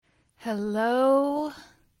Hello,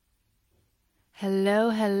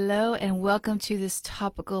 hello, and welcome to this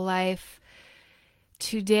topical life.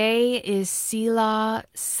 Today is Selah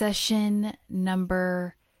session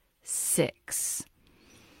number 6.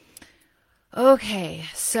 Okay,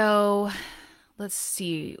 so let's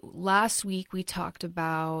see. Last week we talked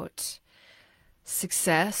about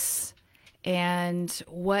success and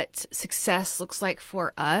what success looks like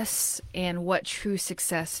for us and what true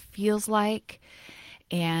success feels like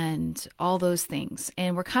and all those things.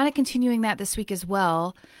 And we're kind of continuing that this week as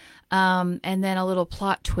well. And then a little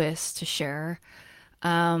plot twist to share.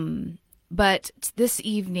 But this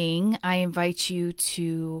evening, I invite you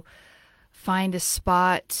to find a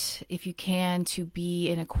spot, if you can, to be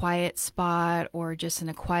in a quiet spot or just in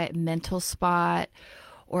a quiet mental spot,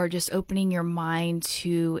 or just opening your mind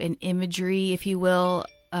to an imagery, if you will.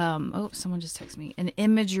 Someone just texted me. An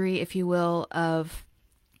imagery, if you will, of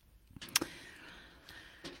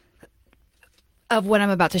what I'm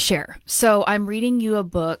about to share. So I'm reading you a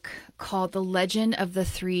book called The Legend of the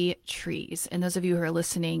Three Trees. And those of you who are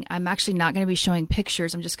listening, I'm actually not going to be showing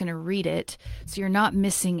pictures. I'm just going to read it, so you're not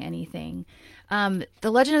missing anything. The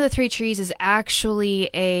Legend of the Three Trees is actually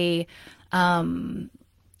a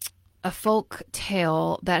folk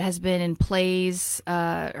tale that has been in plays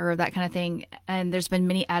or that kind of thing. And there's been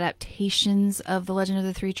many adaptations of The Legend of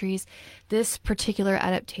the Three Trees. This particular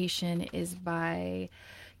adaptation is by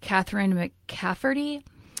Catherine McCafferty.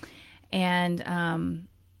 And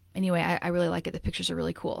anyway, I really like it. The pictures are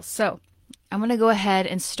really cool. So I'm going to go ahead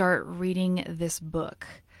and start reading this book.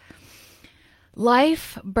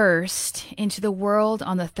 Life burst into the world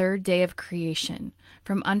on the third day of creation.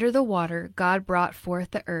 From under the water, God brought forth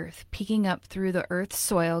the earth. Peeking up through the earth's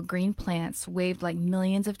soil, green plants waved like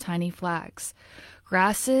millions of tiny flags.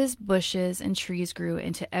 Grasses, bushes, and trees grew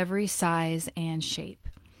into every size and shape.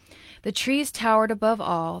 The trees towered above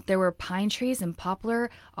all. There were pine trees and poplar,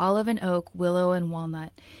 olive and oak, willow and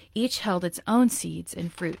walnut. Each held its own seeds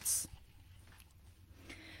and fruits.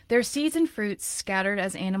 Their seeds and fruits scattered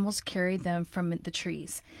as animals carried them from the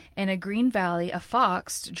trees. In a green valley, a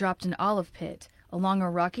fox dropped an olive pit. Along a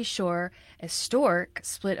rocky shore, a stork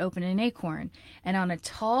split open an acorn. And on a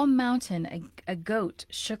tall mountain, a goat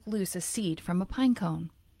shook loose a seed from a pine cone.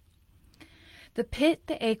 The pit,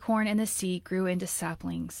 the acorn, and the seed grew into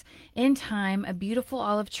saplings. In time, a beautiful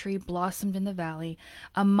olive tree blossomed in the valley.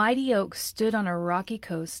 A mighty oak stood on a rocky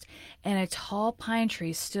coast, and a tall pine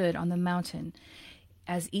tree stood on the mountain.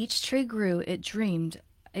 As each tree grew, it dreamt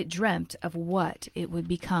of what it would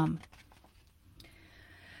become.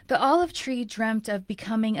 The olive tree dreamt of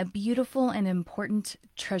becoming a beautiful and important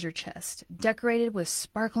treasure chest. Decorated with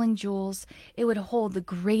sparkling jewels, it would hold the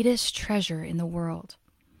greatest treasure in the world.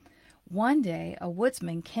 One day, a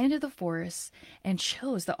woodsman came to the forest and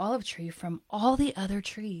chose the olive tree from all the other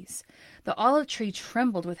trees. The olive tree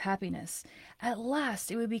trembled with happiness. At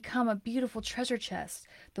last, it would become a beautiful treasure chest.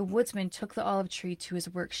 The woodsman took the olive tree to his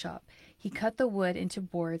workshop. He cut the wood into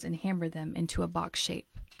boards and hammered them into a box shape.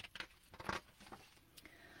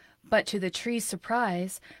 But to the tree's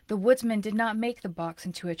surprise, the woodsman did not make the box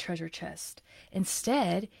into a treasure chest.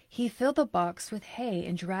 Instead, he filled the box with hay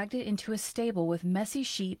and dragged it into a stable with messy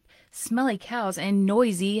sheep, smelly cows, and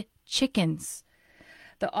noisy chickens.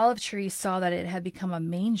 The olive tree saw that it had become a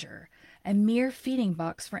manger, a mere feeding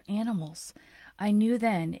box for animals. I knew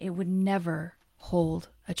then it would never hold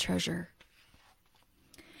a treasure.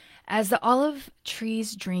 As the olive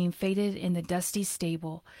tree's dream faded in the dusty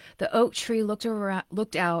stable, the oak tree looked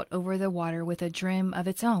out over the water with a dream of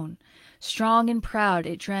its own. Strong and proud,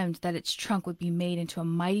 it dreamed that its trunk would be made into a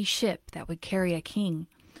mighty ship that would carry a king.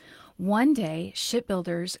 One day,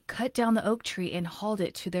 shipbuilders cut down the oak tree and hauled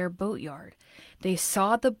it to their boatyard. They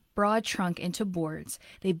sawed the broad trunk into boards.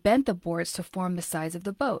 They bent the boards to form the sides of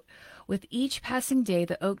the boat. With each passing day,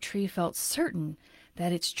 the oak tree felt certain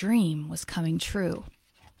that its dream was coming true.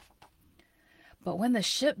 But when the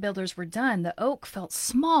shipbuilders were done, the oak felt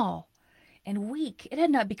small and weak. It had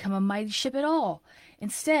not become a mighty ship at all.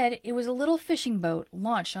 Instead, it was a little fishing boat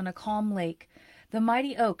launched on a calm lake. The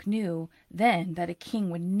mighty oak knew then that a king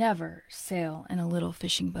would never sail in a little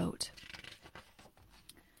fishing boat.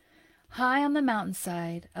 High on the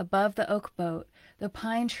mountainside, above the oak boat, the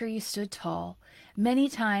pine tree stood tall. Many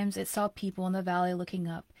times it saw people in the valley looking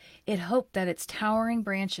up. It hoped that its towering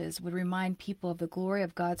branches would remind people of the glory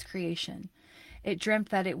of God's creation. It dreamt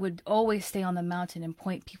that it would always stay on the mountain and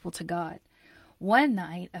point people to God. One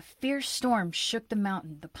night, a fierce storm shook the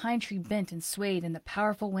mountain. The pine tree bent and swayed in the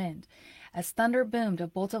powerful wind. As thunder boomed, a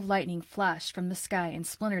bolt of lightning flashed from the sky and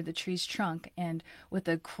splintered the tree's trunk, and with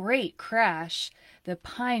a great crash, the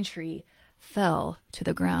pine tree fell to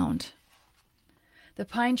the ground. The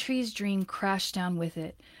pine tree's dream crashed down with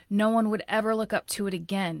it. No one would ever look up to it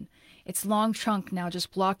again. Its long trunk now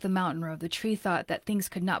just blocked the mountain road. The tree thought that things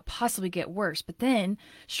could not possibly get worse, but then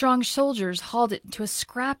strong soldiers hauled it to a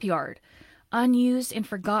scrapyard. Unused and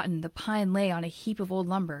forgotten, the pine lay on a heap of old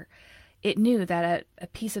lumber. It knew that a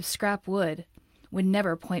piece of scrap wood would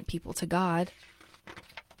never point people to God.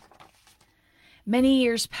 Many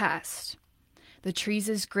years passed. The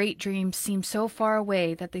trees' great dreams seemed so far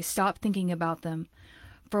away that they stopped thinking about them.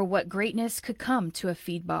 For what greatness could come to a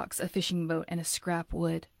feed box, a fishing boat, and a scrap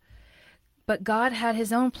wood? But God had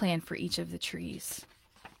his own plan for each of the trees.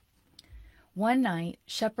 One night,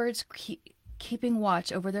 shepherds keeping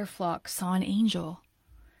watch over their flock saw an angel.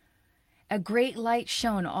 A great light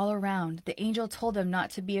shone all around. The angel told them not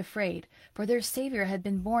to be afraid, for their Savior had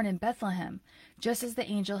been born in Bethlehem. Just as the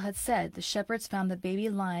angel had said, the shepherds found the baby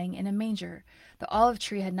lying in a manger. The olive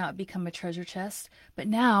tree had not become a treasure chest, but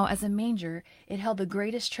now, as a manger, it held the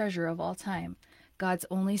greatest treasure of all time, God's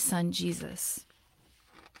only Son, Jesus.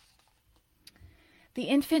 The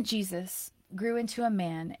infant Jesus grew into a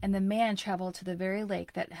man, and the man traveled to the very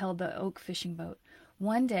lake that held the oak fishing boat.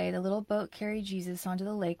 One day, the little boat carried Jesus onto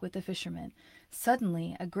the lake with the fishermen.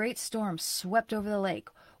 Suddenly, a great storm swept over the lake.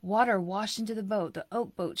 Water washed into the boat. The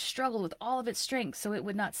oak boat struggled with all of its strength so it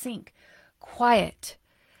would not sink. "Quiet!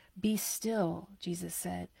 Be still," Jesus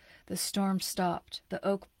said. The storm stopped. The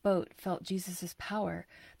oak boat felt Jesus' power.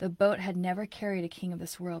 The boat had never carried a king of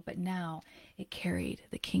this world, but now it carried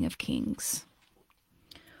the King of Kings.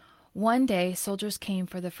 One day, soldiers came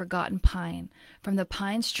for the forgotten pine. From the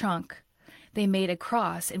pine's trunk, they made a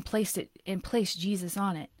cross and placed Jesus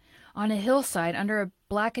on it. On a hillside under a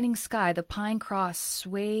blackening sky, the pine cross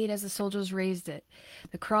swayed as the soldiers raised it.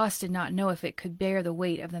 The cross did not know if it could bear the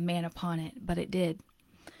weight of the man upon it, but it did.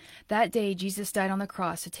 That day, Jesus died on the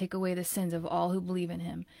cross to take away the sins of all who believe in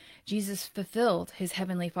him. Jesus fulfilled his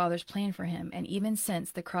heavenly Father's plan for him, and even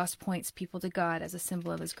since, the cross points people to God as a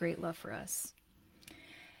symbol of his great love for us.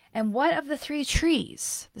 And what of the three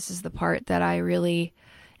trees? This is the part that I really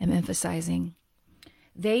am emphasizing.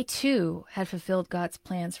 They too had fulfilled God's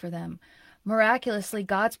plans for them. Miraculously,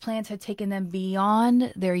 God's plans had taken them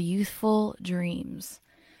beyond their youthful dreams.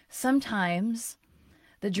 Sometimes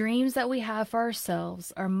the dreams that we have for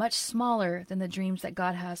ourselves are much smaller than the dreams that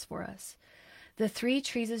God has for us. The three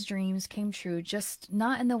trees' dreams came true, just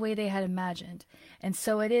not in the way they had imagined. And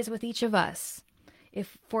so it is with each of us.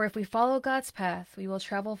 If we follow God's path, we will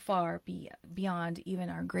travel far beyond even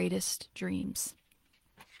our greatest dreams.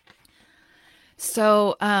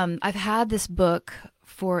 So I've had this book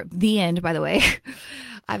for the end, by the way.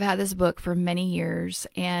 I've had this book for many years.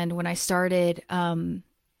 And when I started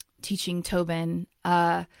teaching Tobin,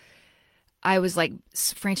 I was like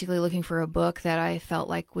frantically looking for a book that I felt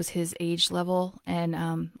like was his age level and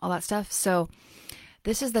all that stuff. So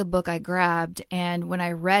this is the book I grabbed. And when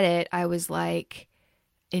I read it, I was like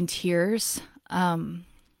in tears. Sorry,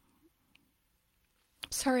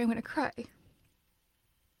 I'm going to cry.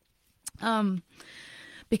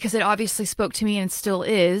 Because it obviously spoke to me and still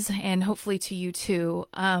is, and hopefully to you too.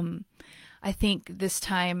 I think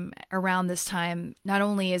around this time, not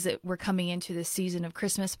only is it we're coming into the season of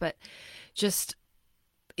Christmas, but just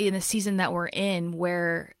in the season that we're in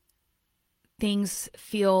where things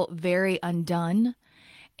feel very undone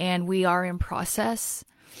and we are in process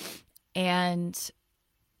and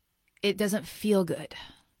it doesn't feel good.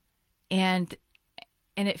 And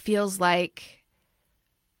it feels like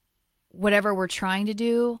whatever we're trying to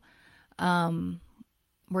do,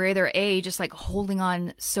 we're either just like holding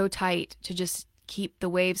on so tight to just keep the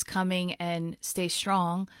waves coming and stay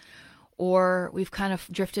strong, or we've kind of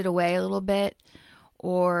drifted away a little bit,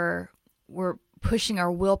 or we're pushing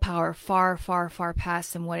our willpower far, far, far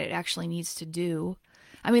past than what it actually needs to do.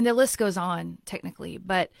 I mean, the list goes on technically,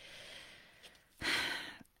 but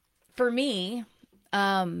for me,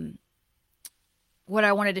 what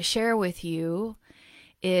I wanted to share with you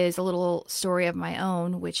is a little story of my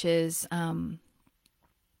own, which is, I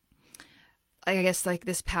guess like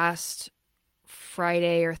this past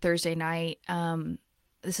Friday or Thursday night,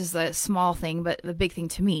 this is a small thing, but the big thing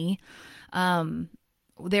to me,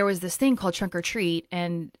 there was this thing called Trunk or Treat,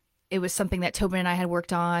 and it was something that Tobin and I had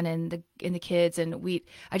worked on and the kids, and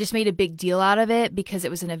I just made a big deal out of it because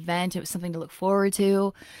it was an event. It was something to look forward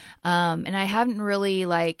to. And I haven't really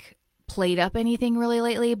like played up anything really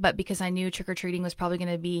lately, but because I knew trick-or-treating was probably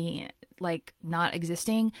going to be like not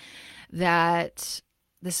existing, that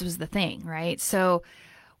this was the thing, right? So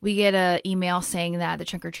we get an email saying that the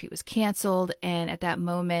trunk-or-treat was canceled, and at that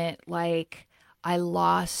moment, like, I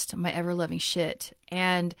lost my ever-loving shit.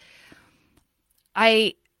 And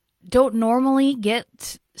I don't normally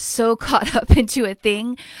get so caught up into a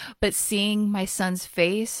thing, but seeing my son's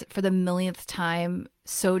face for the millionth time,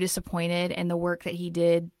 so disappointed, and the work that he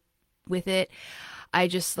did with it, I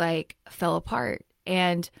just like fell apart.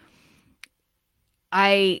 And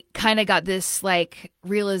I kind of got this like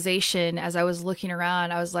realization as I was looking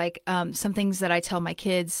around. I was like, some things that I tell my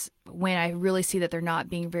kids when I really see that they're not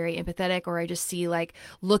being very empathetic, or I just see like,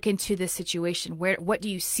 look into this situation. What do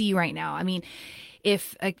you see right now? I mean,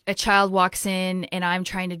 if a child walks in and I'm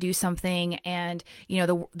trying to do something and, you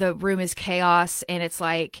know, the room is chaos and it's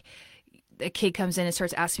like a kid comes in and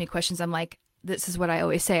starts asking me questions, I'm like, this is what I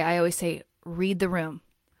always say. I always say, read the room.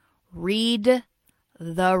 Read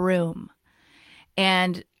the room.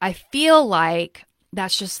 And I feel like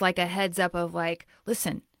that's just like a heads up of like,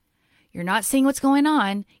 listen, you're not seeing what's going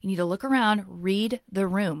on. You need to look around, read the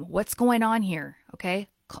room. What's going on here? Okay.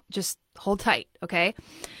 Just hold tight. Okay.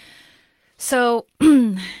 So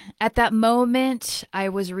at that moment, I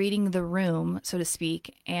was reading the room, so to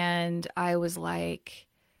speak, and I was like,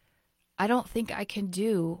 I don't think I can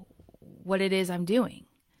do what it is I'm doing.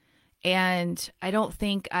 And I don't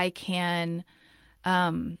think I can,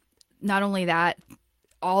 not only that,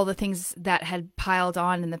 all the things that had piled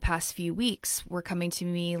on in the past few weeks were coming to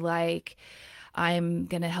me, like I'm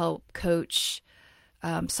going to help coach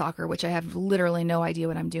soccer, which I have literally no idea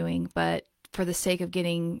what I'm doing, but for the sake of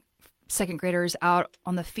getting second graders out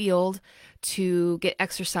on the field to get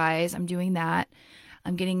exercise, I'm doing that.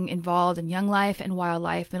 I'm getting involved in Young Life and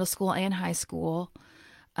Wildlife, middle school and high school.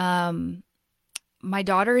 My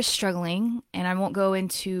daughter is struggling, and I won't go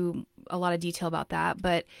into a lot of detail about that,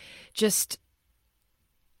 but just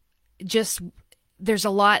there's a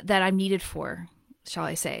lot that I'm needed for, shall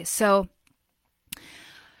I say. So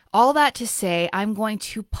all that to say, I'm going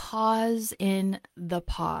to pause in the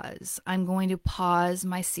pause. I'm going to pause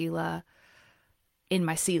my Selah in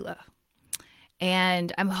my Selah.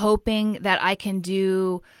 And I'm hoping that I can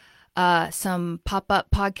do some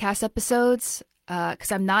pop-up podcast episodes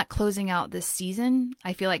because I'm not closing out this season.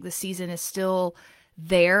 I feel like the season is still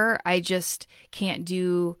there. I just can't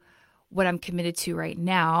do what I'm committed to right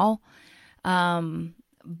now.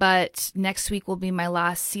 But next week will be my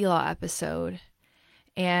last Selah episode.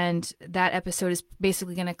 And that episode is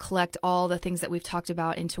basically going to collect all the things that we've talked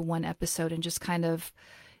about into one episode and just kind of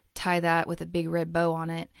tie that with a big red bow on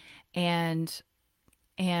it and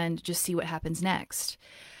just see what happens next.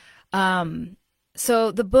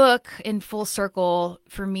 So the book, in full circle,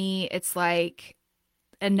 for me, it's like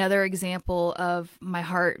another example of my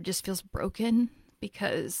heart just feels broken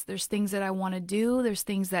because there's things that I want to do. There's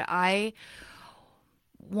things that I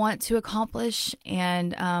want to accomplish.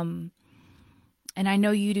 And I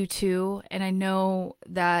know you do too. And I know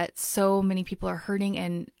that so many people are hurting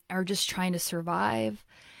and are just trying to survive.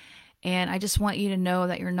 And I just want you to know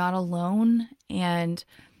that you're not alone. And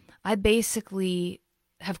I basically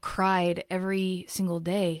have cried every single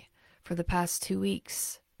day for the past 2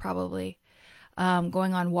 weeks, probably,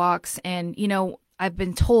 going on walks. And, you know, I've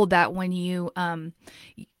been told that when you go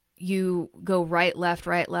right, left,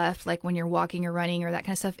 like when you're walking or running or that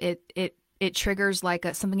kind of stuff, it triggers like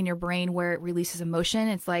something in your brain where it releases emotion.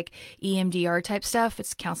 It's like EMDR type stuff.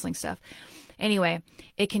 It's counseling stuff. Anyway,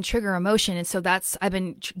 it can trigger emotion. And so I've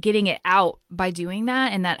been getting it out by doing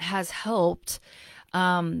that. And that has helped.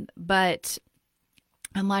 But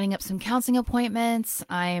I'm lining up some counseling appointments.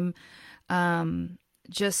 I'm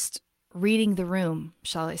just reading the room,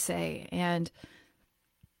 shall I say. And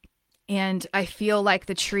I feel like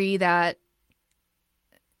the tree that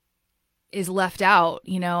is left out,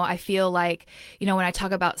 you know, I feel like, you know, when I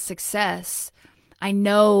talk about success, I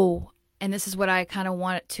know, and this is what I kind of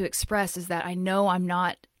want to express, is that I know I'm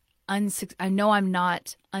not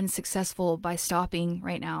unsuccessful by stopping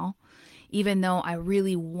right now, even though I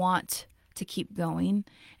really want to keep going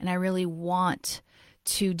and I really want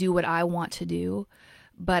to do what I want to do,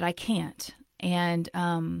 but I can't. And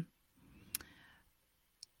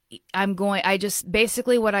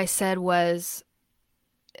basically what I said was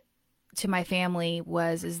to my family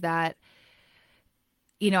is that,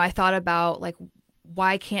 you know, I thought about like,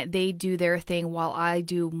 why can't they do their thing while I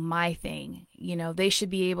do my thing? You know, they should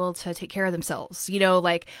be able to take care of themselves. You know,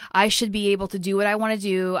 like I should be able to do what I want to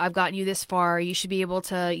do. I've gotten you this far. You should be able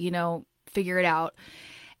to, you know, figure it out.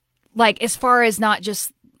 Like as far as not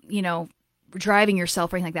just, you know, driving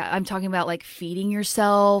yourself or anything like that. I'm talking about like feeding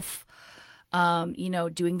yourself, you know,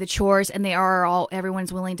 doing the chores, and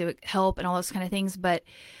everyone's willing to help and all those kind of things. But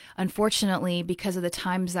unfortunately, because of the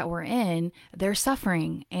times that we're in, they're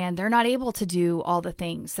suffering and they're not able to do all the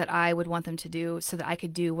things that I would want them to do so that I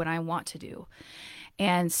could do what I want to do.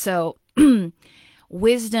 And so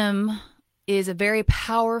wisdom is a very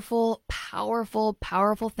powerful, powerful,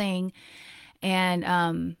 powerful thing. And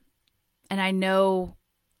I know,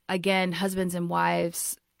 again, husbands and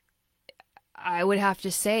wives, I would have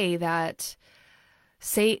to say that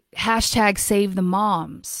hashtag save the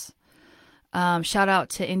moms. Shout out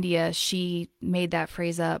to India. She made that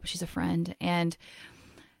phrase up. She's a friend. And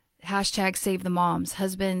hashtag save the moms.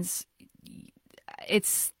 Husbands,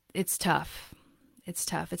 it's tough. It's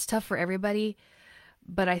tough. It's tough for everybody.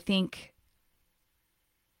 But I think,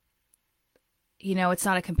 it's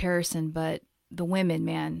not a comparison, but the women,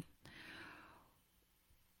 man,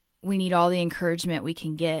 we need all the encouragement we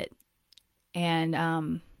can get.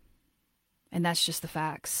 And that's just the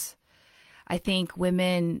facts. I think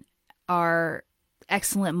women are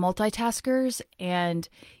excellent multitaskers, and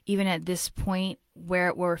even at this point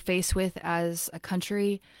where we're faced with as a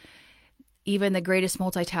country, even the greatest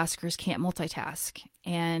multitaskers can't multitask,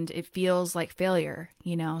 and it feels like failure,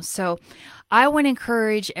 So I would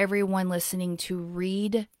encourage everyone listening to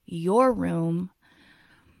read your room.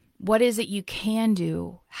 What is it you can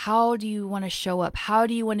do? How do you want to show up? How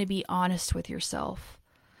do you want to be honest with yourself?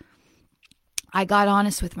 I got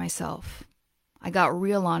honest with myself. I got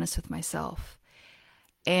real honest with myself.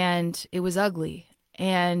 And it was ugly.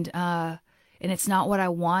 And it's not what I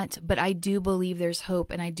want, but I do believe there's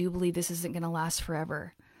hope, and I do believe this isn't going to last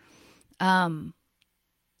forever.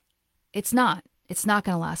 It's not. It's not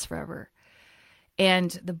going to last forever.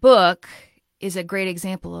 And the book is a great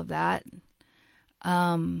example of that.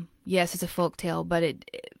 Yes, it's a folktale,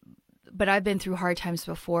 but I've been through hard times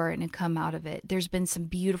before and have come out of it. There's been some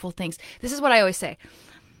beautiful things. This is what I always say.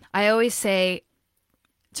 I always say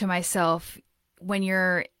to myself, when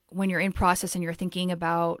you're in process and you're thinking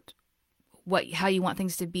about how you want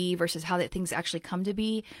things to be versus how that things actually come to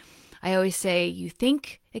be, I always say you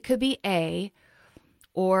think it could be A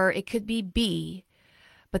or it could be B,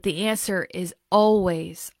 but the answer is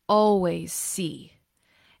always, always C.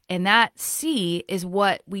 And that C is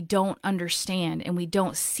what we don't understand and we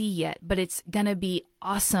don't see yet, but it's going to be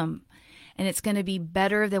awesome. And it's going to be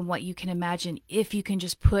better than what you can imagine if you can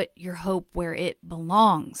just put your hope where it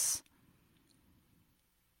belongs.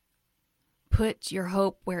 Put your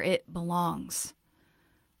hope where it belongs.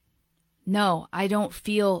 No, I don't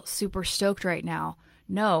feel super stoked right now.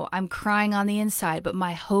 No, I'm crying on the inside, but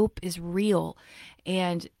my hope is real,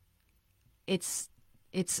 and it's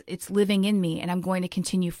living in me, and I'm going to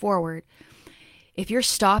continue forward. If you're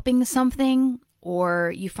stopping something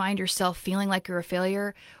or you find yourself feeling like you're a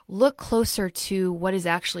failure, look closer to what is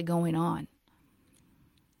actually going on.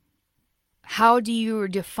 How do you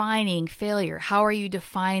defining failure? How are you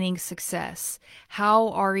defining success? How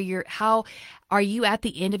are you at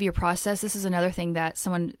the end of your process? This is another thing that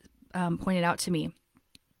someone pointed out to me.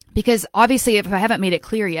 Because obviously, if I haven't made it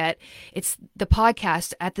clear yet, it's the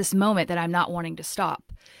podcast at this moment that I'm not wanting to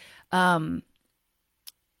stop. And,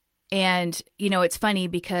 it's funny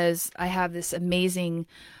because I have this amazing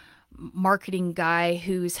marketing guy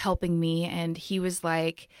who's helping me, and he was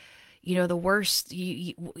like, the worst,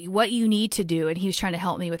 what you need to do. And he was trying to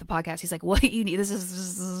help me with the podcast. He's like, what you need, this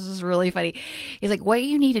is really funny. He's like, what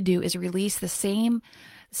you need to do is release the same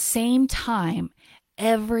time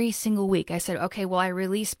every single week. I said, okay, well, I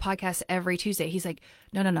release podcasts every Tuesday. He's like,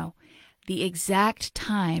 no, the exact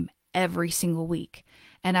time every single week.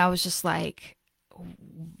 And I was just like,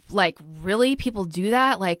 really? People do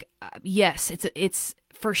that? Like, yes, it's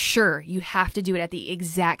for sure. You have to do it at the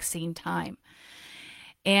exact same time.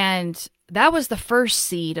 And that was the first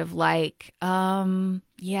seed of like,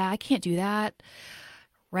 yeah, I can't do that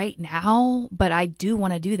right now, but I do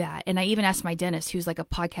want to do that. And I even asked my dentist, who's like a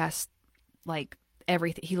podcast, like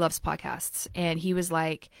everything, he loves podcasts. And he was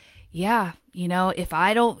like, yeah, if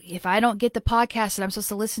I don't get the podcast that I'm supposed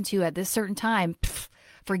to listen to at this certain time,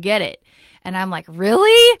 forget it. And I'm like,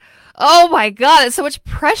 really? Oh my God, it's so much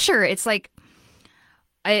pressure. It's like,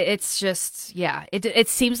 it's just, yeah, it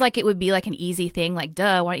seems like it would be like an easy thing. Like,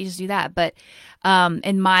 duh, why don't you just do that? But,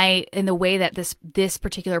 in the way that this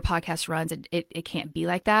particular podcast runs, it can't be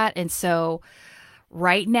like that. And so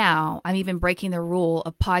right now I'm even breaking the rule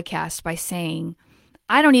of podcast by saying,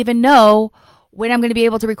 I don't even know when I'm going to be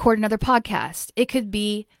able to record another podcast. It could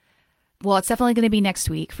be, well, it's definitely going to be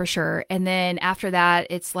next week for sure. And then after that,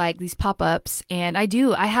 it's like these pop-ups. And I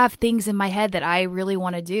have things in my head that I really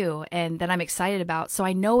want to do and that I'm excited about. So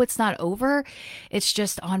I know it's not over. It's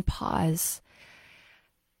just on pause.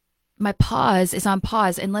 My pause is on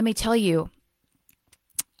pause. And let me tell you,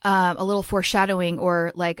 a little foreshadowing,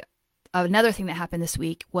 or like another thing that happened this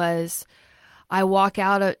week was I walk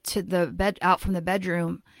out from the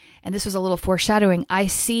bedroom, and this was a little foreshadowing. I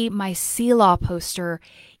see my Selah poster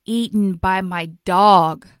eaten by my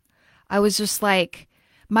dog. I was just like,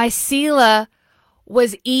 my Selah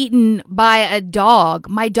was eaten by a dog.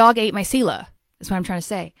 My dog ate my Selah, is what I'm trying to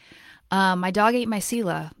say. My dog ate my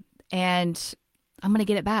Selah, and I'm going to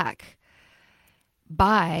get it back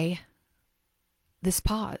by this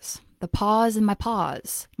pause. The pause in my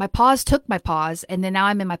pause. My pause took my pause, and then now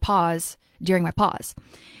I'm in my pause during my pause.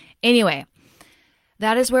 Anyway,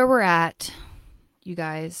 that is where we're at, you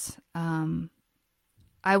guys.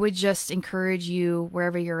 I would just encourage you,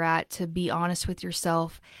 wherever you're at, to be honest with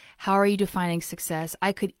yourself. How are you defining success?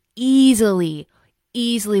 I could easily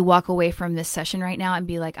walk away from this session right now and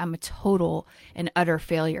be like, I'm a total and utter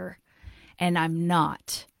failure. And I'm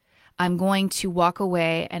not. I'm going to walk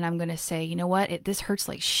away and I'm going to say, you know what? This hurts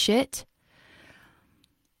like shit.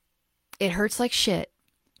 It hurts like shit.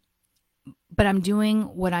 But I'm doing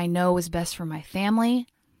what I know is best for my family.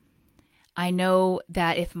 I know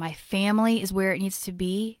that if my family is where it needs to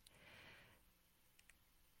be,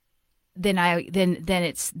 then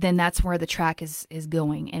that's where the track is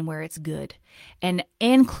going and where it's good. And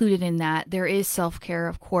included in that, there is self-care,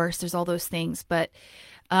 of course. There's all those things, but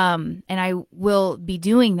and I will be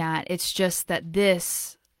doing that. It's just that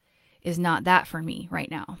this is not that for me right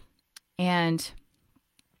now. And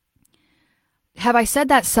have I said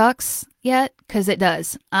that sucks yet? Because it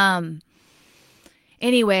does.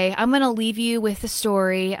 Anyway, I'm going to leave you with the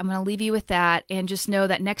story. I'm going to leave you with that, and just know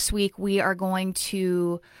that next week we are going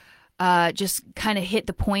to just kind of hit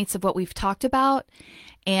the points of what we've talked about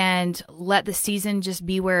and let the season just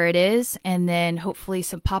be where it is, and then hopefully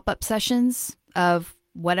some pop-up sessions of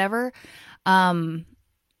whatever. But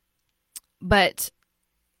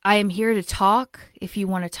I am here to talk. If you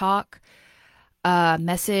want to talk,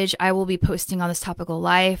 message. I will be posting on This Topical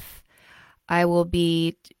Life. I will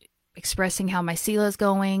be expressing how my Selah is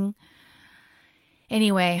going.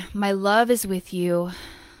 Anyway, my love is with you.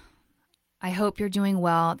 I hope you're doing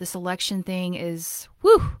well. This election thing is,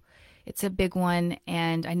 it's a big one,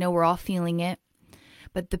 and I know we're all feeling it,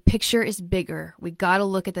 but the picture is bigger. We got to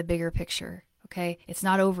look at the bigger picture, okay? It's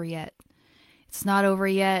not over yet. It's not over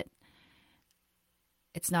yet.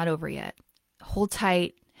 It's not over yet. Hold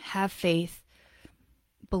tight, have faith,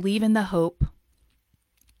 believe in the hope,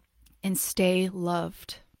 and stay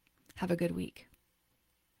loved. Have a good week.